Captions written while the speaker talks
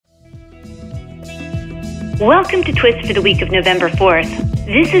Welcome to Twist for the week of November 4th.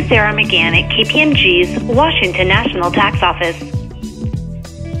 This is Sarah McGann at KPMG's Washington National Tax Office.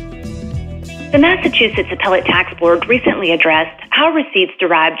 The Massachusetts Appellate Tax Board recently addressed how receipts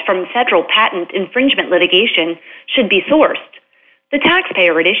derived from federal patent infringement litigation should be sourced. The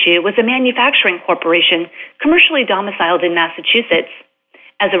taxpayer at issue was a manufacturing corporation commercially domiciled in Massachusetts.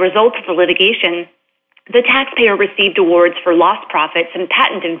 As a result of the litigation, the taxpayer received awards for lost profits and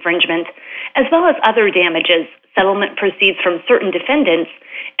patent infringement, as well as other damages, settlement proceeds from certain defendants,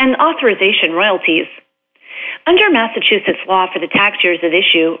 and authorization royalties. Under Massachusetts law for the tax years at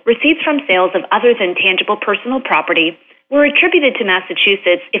issue, receipts from sales of other than tangible personal property were attributed to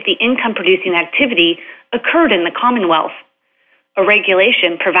Massachusetts if the income-producing activity occurred in the Commonwealth. A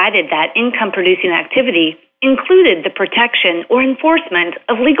regulation provided that income-producing activity included the protection or enforcement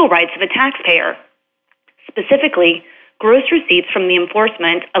of legal rights of a taxpayer. Specifically, gross receipts from the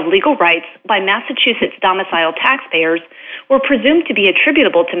enforcement of legal rights by Massachusetts domiciled taxpayers were presumed to be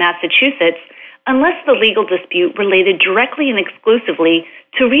attributable to Massachusetts unless the legal dispute related directly and exclusively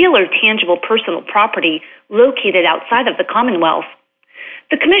to real or tangible personal property located outside of the Commonwealth.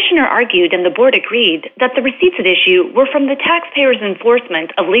 The commissioner argued and the board agreed that the receipts at issue were from the taxpayer's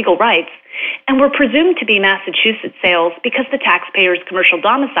enforcement of legal rights and were presumed to be Massachusetts sales because the taxpayer's commercial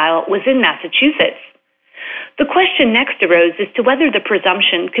domicile was in Massachusetts. The question next arose as to whether the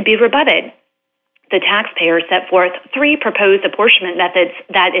presumption could be rebutted. The taxpayer set forth 3 proposed apportionment methods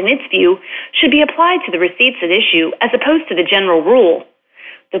that, in its view, should be applied to the receipts at issue as opposed to the general rule.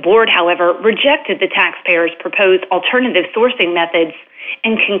 The board, however, rejected the taxpayer's proposed alternative sourcing methods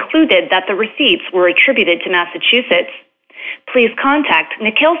and concluded that the receipts were attributed to Massachusetts. Please contact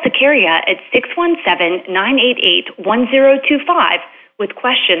Nikhil Sakaria at 617-988-1025 with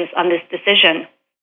questions on this decision.